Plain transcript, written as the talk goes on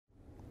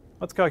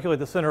let's calculate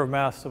the center of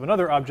mass of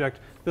another object,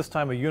 this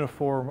time a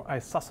uniform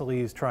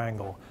isosceles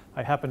triangle.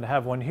 I happen to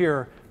have one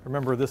here.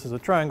 Remember, this is a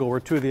triangle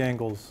where two of the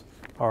angles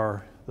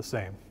are the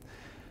same.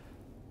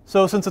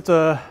 So since it's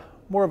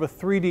more of a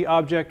 3D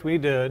object, we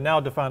need to now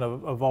define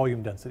a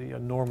volume density, a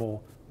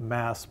normal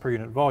mass per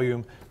unit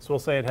volume. So we'll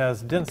say it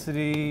has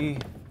density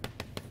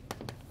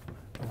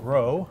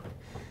rho,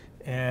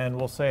 and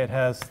we'll say it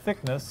has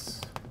thickness,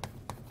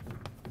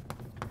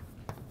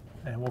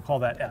 and we'll call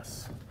that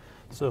S.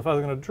 So if I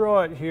was going to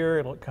draw it here,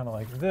 it'll look kind of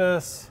like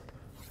this,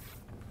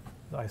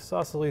 the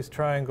isosceles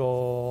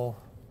triangle,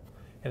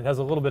 and it has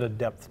a little bit of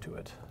depth to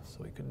it. So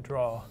we can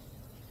draw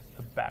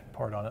the back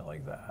part on it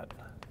like that.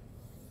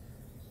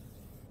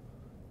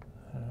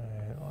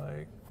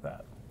 Like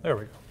that. There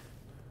we go.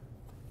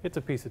 It's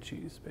a piece of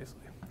cheese,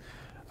 basically.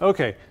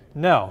 Okay,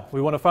 now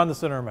we want to find the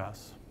center of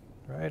mass,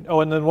 right? Oh,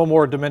 and then one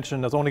more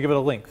dimension is I want to give it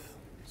a length.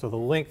 So the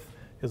length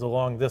is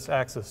along this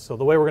axis. So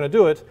the way we're going to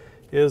do it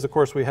is, of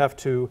course, we have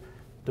to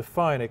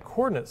define a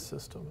coordinate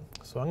system.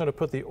 So I'm going to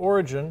put the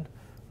origin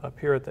up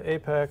here at the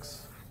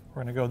apex.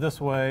 We're going to go this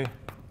way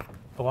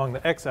along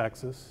the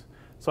x-axis.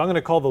 So I'm going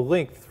to call the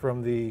length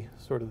from the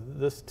sort of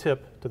this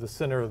tip to the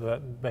center of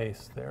that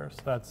base there.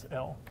 So that's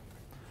L.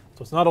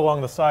 So it's not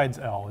along the sides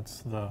L,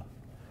 it's the,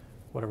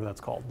 whatever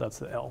that's called, that's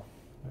the L.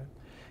 Right?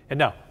 And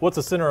now, what's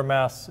the center of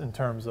mass in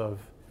terms of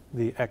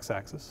the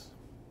x-axis?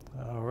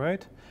 All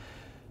right.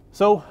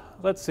 So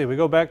let's see, we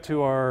go back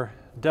to our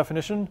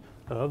definition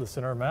of the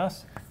center of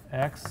mass.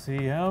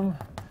 XCM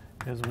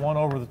is 1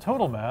 over the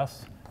total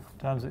mass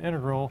times the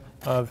integral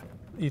of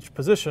each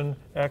position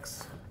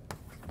x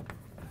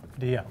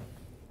dm.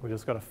 We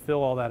just got to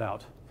fill all that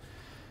out.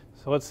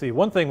 So let's see,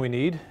 one thing we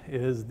need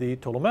is the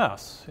total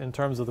mass in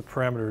terms of the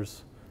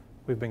parameters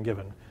we've been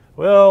given.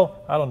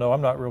 Well, I don't know,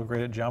 I'm not real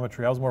great at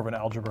geometry. I was more of an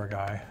algebra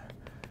guy.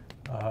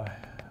 I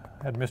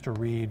had Mr.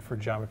 Reed for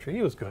geometry,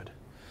 he was good.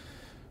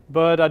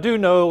 But I do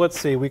know, let's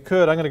see, I'm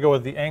going to go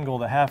with the angle,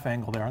 the half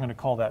angle there. I'm going to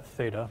call that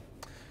theta.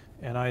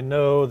 And I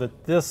know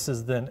that this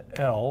is then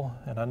L,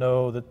 and I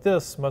know that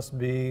this must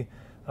be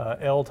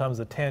L times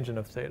the tangent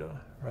of theta,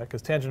 right?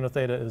 Because tangent of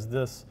theta is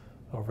this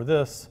over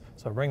this,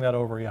 so bring that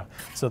over, yeah.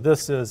 So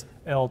this is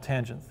L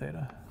tangent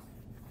theta.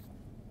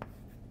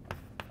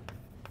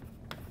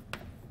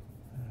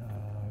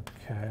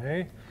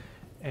 Okay,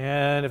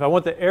 and if I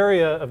want the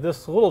area of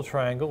this little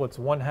triangle, it's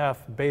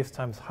 1/2 base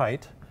times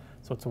height.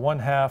 So it's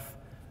 1/2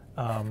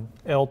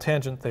 L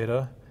tangent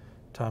theta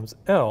times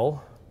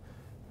L,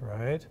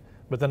 right?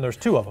 But then there's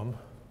two of them,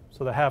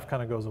 so the half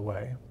kind of goes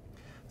away.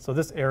 So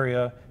this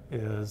area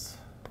is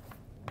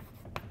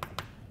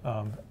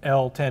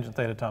L tangent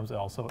theta times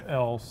L, so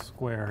L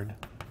squared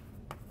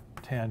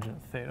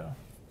tangent theta,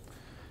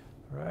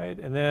 right?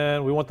 And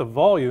then we want the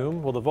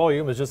volume. Well, the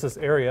volume is just this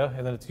area,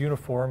 and then it's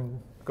uniform,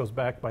 goes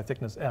back by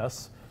thickness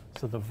S.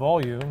 So the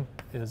volume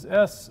is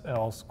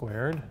SL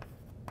squared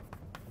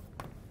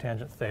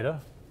tangent theta.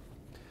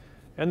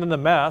 And then the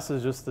mass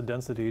is just the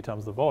density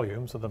times the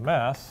volume, so the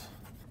mass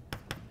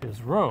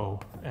is rho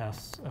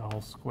SL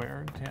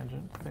squared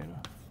tangent theta.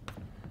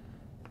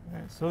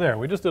 Right, so there,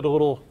 we just did a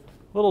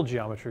little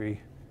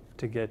geometry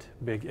to get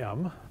big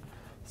M.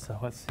 So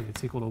let's see,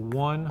 it's equal to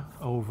 1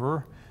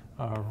 over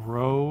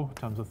rho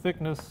times the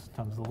thickness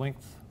times the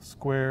length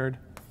squared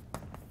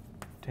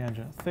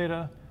tangent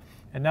theta.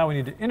 And now we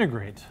need to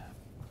integrate.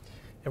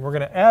 And we're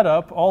going to add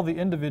up all the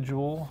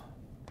individual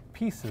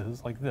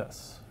pieces like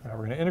this. Right,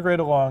 we're going to integrate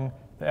along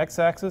the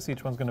x-axis.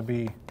 Each one's going to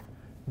be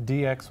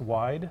dx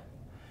wide.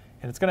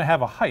 And it's going to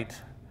have a height,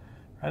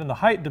 right? And the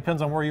height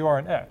depends on where you are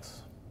in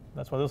x.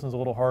 That's why this one's a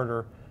little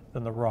harder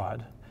than the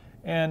rod.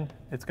 And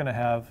it's going to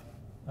have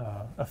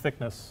a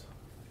thickness,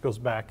 goes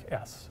back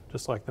S,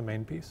 just like the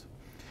main piece.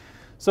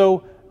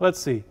 So let's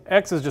see,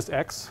 x is just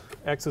x.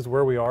 X is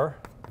where we are.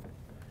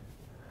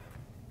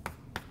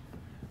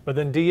 But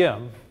then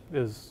dm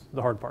is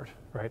the hard part,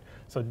 right?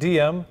 So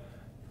dm,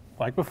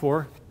 like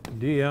before,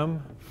 dm,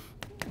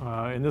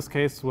 in this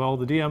case, well,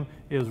 the dm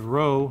is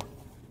rho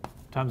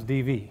times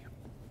dv.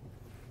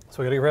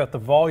 So we got to figure out the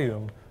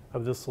volume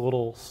of this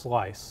little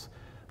slice.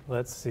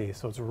 Let's see,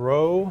 so it's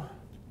rho,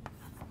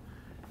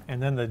 and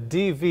then the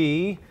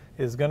dv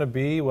is going to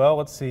be, well,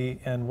 let's see,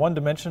 in one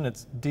dimension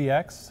it's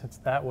dx, it's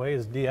that way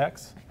is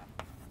dx.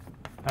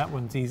 That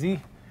one's easy.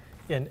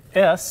 In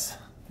s,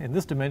 in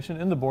this dimension,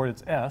 in the board,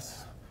 it's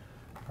s,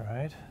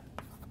 right?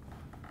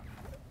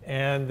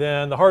 And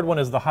then the hard one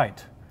is the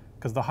height,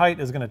 because the height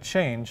is going to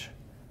change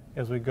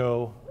as we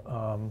go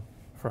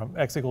from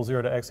x equals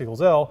 0 to x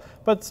equals L,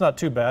 but it's not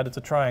too bad. It's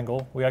a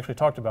triangle. We actually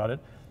talked about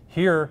it.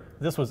 Here,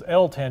 this was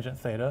L tangent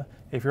theta.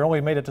 If you only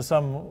made it to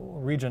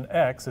some region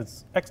x,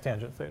 it's x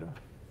tangent theta.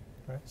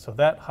 Right? So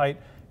that height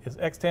is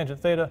x tangent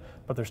theta,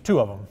 but there's two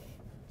of them.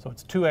 So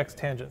it's 2x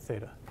tangent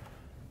theta.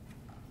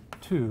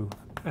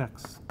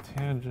 2x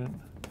tangent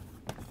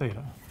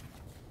theta.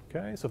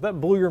 Okay, so if that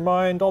blew your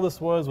mind, all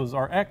this was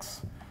our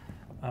x.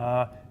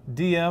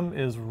 dm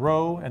is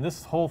rho, and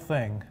this whole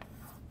thing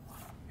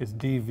is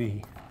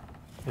dv.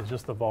 Is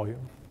just the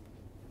volume.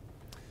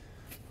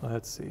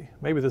 Let's see.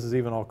 Maybe this is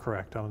even all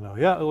correct. I don't know.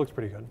 Yeah, it looks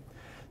pretty good.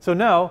 So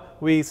now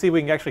we see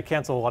we can actually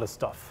cancel a lot of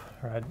stuff.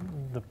 Right?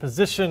 The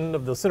position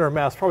of the center of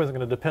mass probably isn't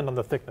going to depend on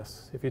the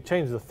thickness. If you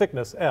change the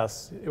thickness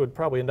S, it would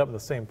probably end up in the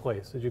same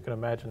place, as you can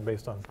imagine,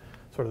 based on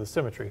sort of the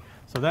symmetry.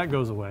 So that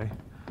goes away.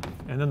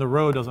 And then the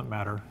rho doesn't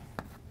matter.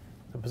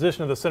 The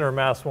position of the center of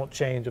mass won't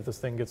change if this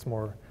thing gets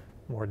more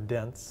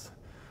dense.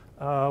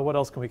 What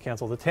else can we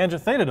cancel? The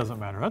tangent theta doesn't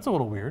matter. That's a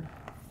little weird.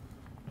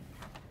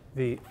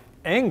 The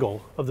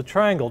angle of the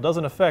triangle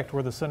doesn't affect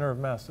where the center of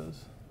mass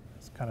is.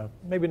 It's kind of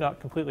maybe not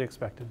completely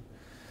expected.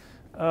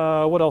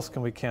 What else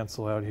can we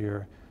cancel out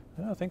here?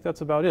 I think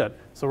that's about it.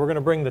 So we're going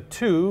to bring the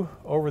 2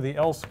 over the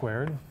L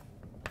squared.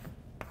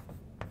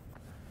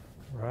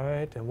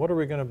 Right, and what are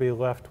we going to be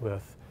left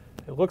with?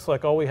 It looks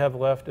like all we have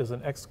left is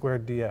an x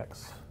squared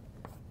dx.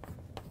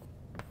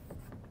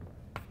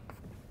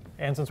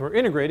 And since we're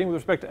integrating with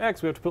respect to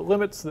x, we have to put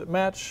limits that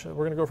match. We're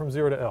going to go from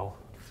 0 to L.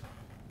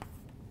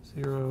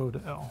 0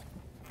 to L.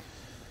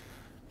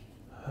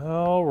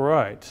 All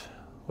right.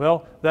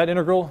 Well, that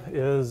integral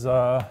is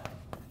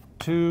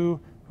 2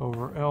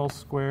 over L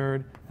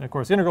squared. And of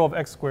course, the integral of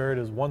x squared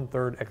is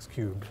 1/3 x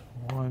cubed.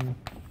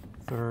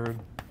 1/3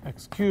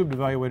 x cubed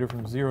evaluated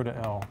from 0 to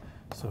L.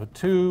 So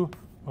 2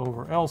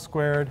 over L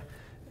squared.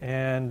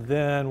 And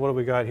then what do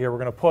we got here? We're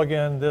going to plug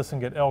in this and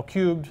get L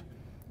cubed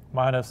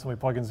minus, and we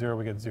plug in 0,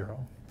 we get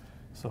 0.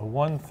 So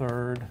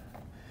 1/3,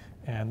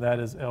 and that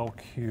is L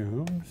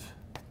cubed.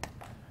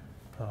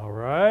 All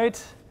right.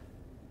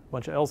 A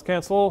bunch of L's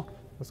cancel.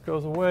 This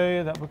goes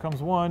away. That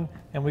becomes 1.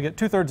 And we get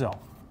 2/3 L.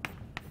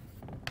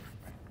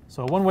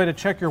 So one way to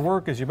check your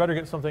work is you better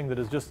get something that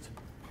is just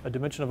a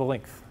dimension of a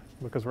length,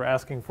 because we're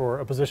asking for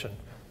a position.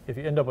 If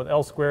you end up with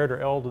L squared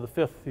or L to the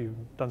 5th, you've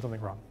done something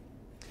wrong.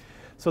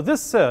 So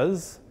this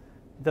says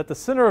that the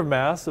center of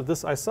mass of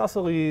this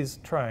isosceles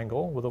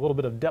triangle, with a little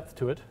bit of depth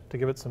to it to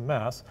give it some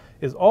mass,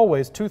 is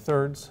always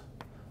 2/3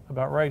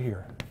 about right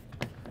here.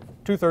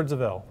 2/3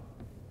 of L.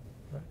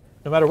 Right?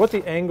 No matter what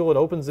the angle it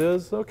opens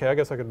is, okay, I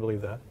guess I could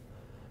believe that.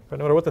 But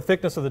no matter what the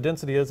thickness of the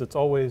density is, it's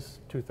always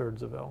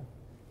 2/3 of L.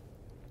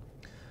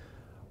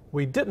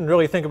 We didn't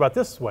really think about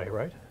this way,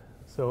 right?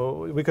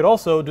 So we could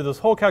also do this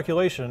whole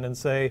calculation and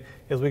say,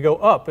 as we go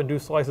up and do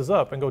slices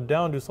up and go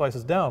down, do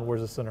slices down, where's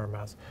the center of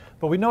mass?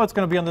 But we know it's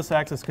going to be on this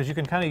axis because you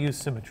can kind of use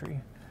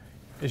symmetry.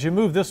 As you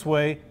move this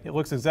way, it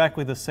looks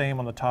exactly the same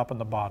on the top and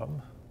the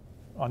bottom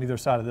on either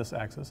side of this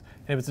axis.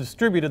 And if it's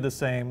distributed the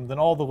same, then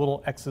all the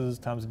little x's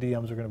times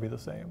dm's are going to be the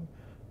same.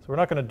 So we're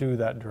not going to do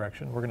that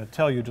direction. We're going to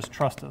tell you, just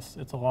trust us.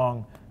 It's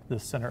along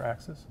this center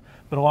axis.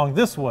 But along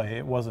this way,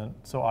 it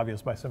wasn't so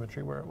obvious by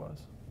symmetry where it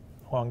was.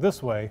 Along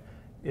this way,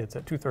 it's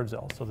at 2/3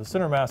 L. So the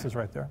center mass is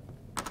right there.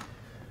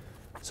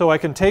 So I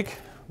can take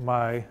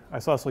my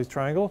isosceles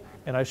triangle,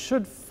 and I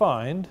should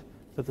find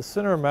that the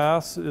center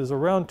mass is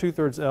around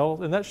 2/3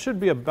 L, and that should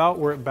be about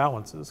where it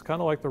balances,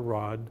 kind of like the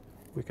rod.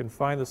 We can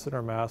find the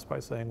center mass by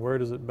saying, where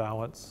does it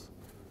balance?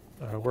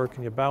 Where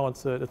can you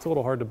balance it? It's a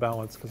little hard to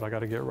balance because I got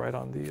to get right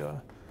on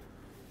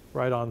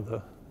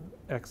the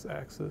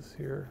x-axis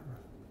here.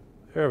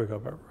 There we go,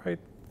 about right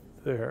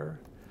there.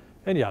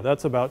 And yeah,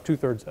 that's about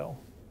 2/3 L.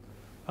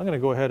 I'm going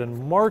to go ahead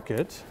and mark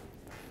it,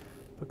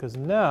 because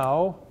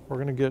now we're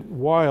going to get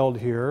wild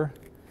here.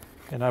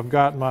 And I've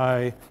got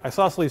my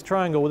isosceles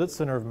triangle with its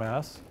center of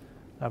mass.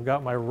 I've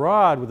got my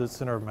rod with its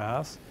center of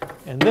mass.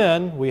 And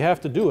then we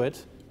have to do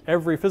it.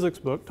 Every physics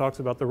book talks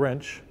about the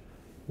wrench.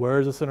 Where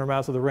is the center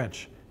mass of the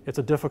wrench? It's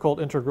a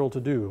difficult integral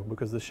to do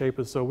because the shape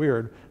is so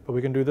weird. But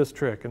we can do this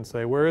trick and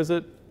say, where is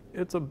it?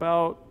 It's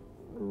about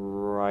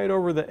right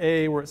over the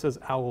A where it says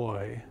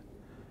alloy.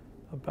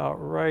 About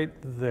right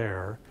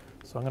there.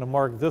 So I'm going to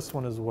mark this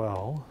one as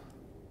well.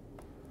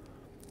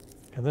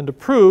 And then to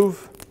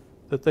prove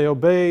that they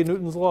obey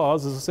Newton's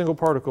laws as a single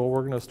particle,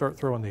 we're going to start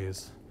throwing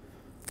these.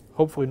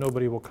 Hopefully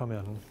nobody will come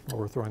in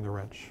while we're throwing the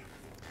wrench.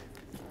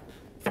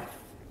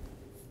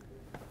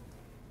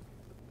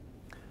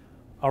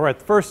 All right,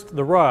 first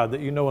the rod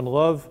that you know and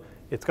love.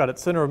 It's got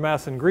its center of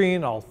mass in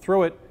green. I'll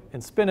throw it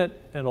and spin it,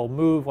 and it'll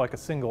move like a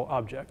single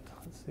object.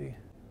 Let's see.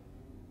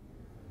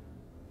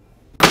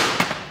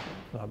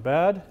 Not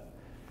bad.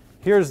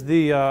 Here's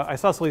the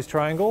isosceles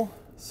triangle,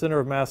 center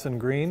of mass in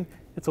green.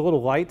 It's a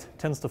little light,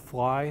 tends to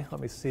fly.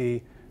 Let me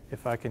see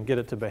if I can get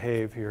it to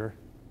behave here.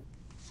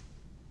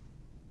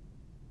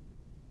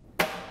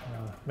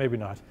 Maybe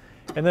not.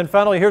 And then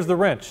finally, here's the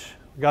wrench.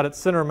 Got its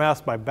center of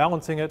mass by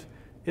balancing it.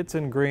 It's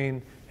in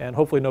green, and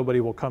hopefully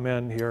nobody will come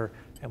in here,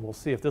 and we'll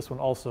see if this one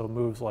also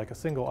moves like a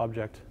single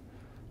object.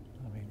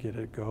 Let me get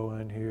it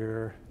going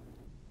here.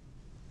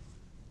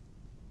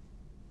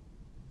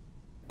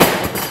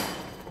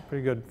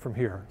 Pretty good from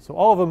here. So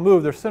all of them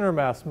moved, their center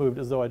mass moved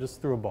as though I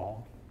just threw a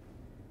ball.